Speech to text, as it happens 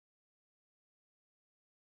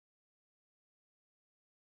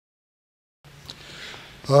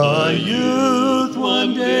A youth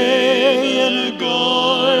one day in a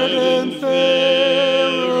garden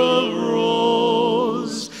fair of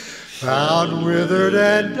rose, found withered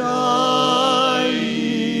and dying,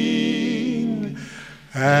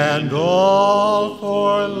 and all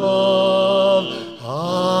for love,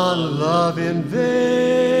 on love in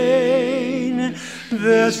vain.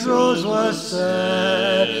 This rose was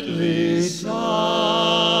sadly sighing.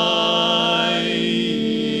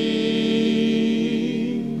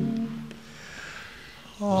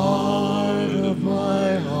 Heart of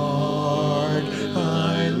my heart,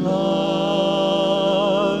 I love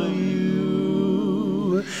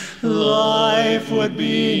you. Life would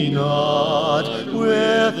be naught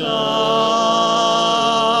without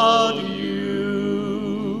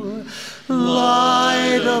you.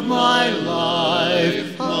 Light of my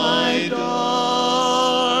life, my darling,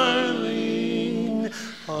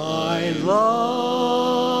 I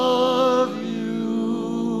love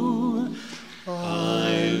you.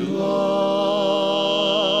 I love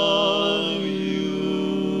you.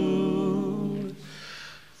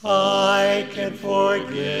 I can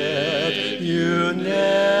forget you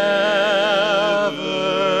never.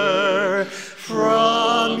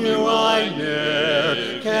 From you I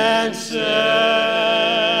never can sever.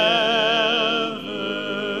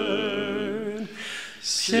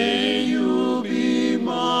 Say you'll be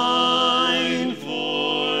mine forever.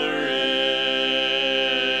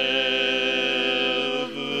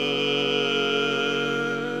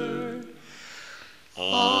 I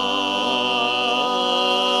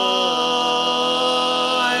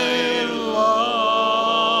love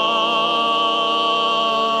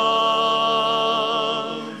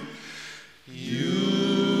you.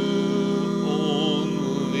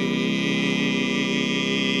 Only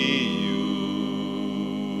you.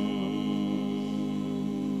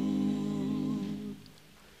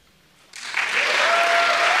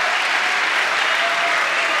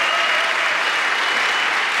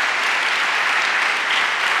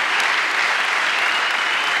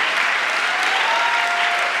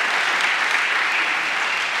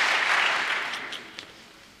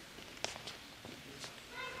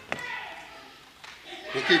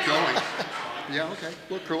 We'll keep going. Yeah, okay.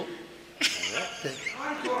 We're cool.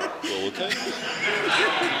 Well, okay.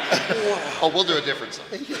 Oh, we'll do a different song.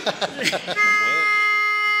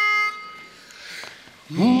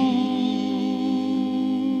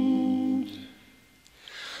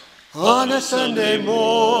 On a Sunday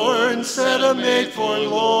morn sat a maid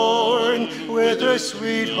forlorn with her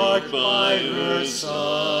sweetheart by her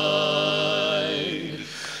side.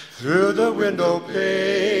 Through the window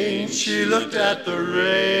pane she looked at the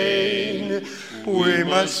rain. We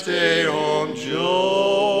must stay home,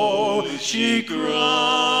 Joe, she cried.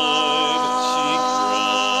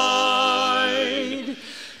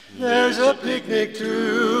 There's a picnic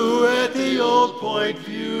too at the Old Point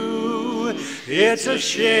View. It's a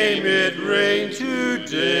shame it rained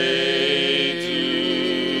today.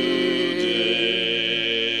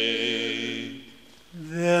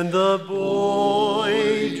 Then the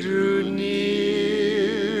boy drew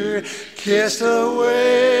near, kissed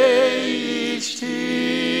away each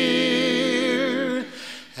tear,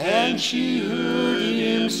 and she heard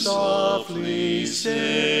him softly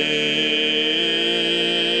say,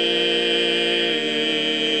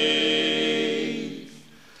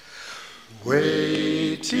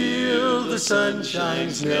 wait till the sun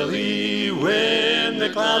shines, Nellie, when the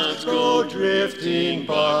clouds go drifting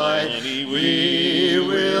by. We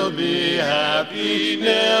will be happy,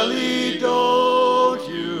 Nellie, don't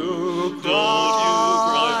you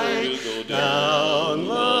cry. Down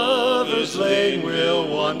Lover's Lane we'll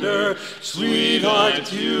wander,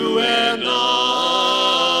 sweetheart, you and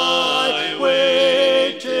I.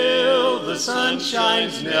 Wait till the sun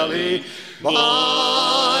shines, Nellie,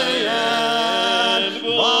 by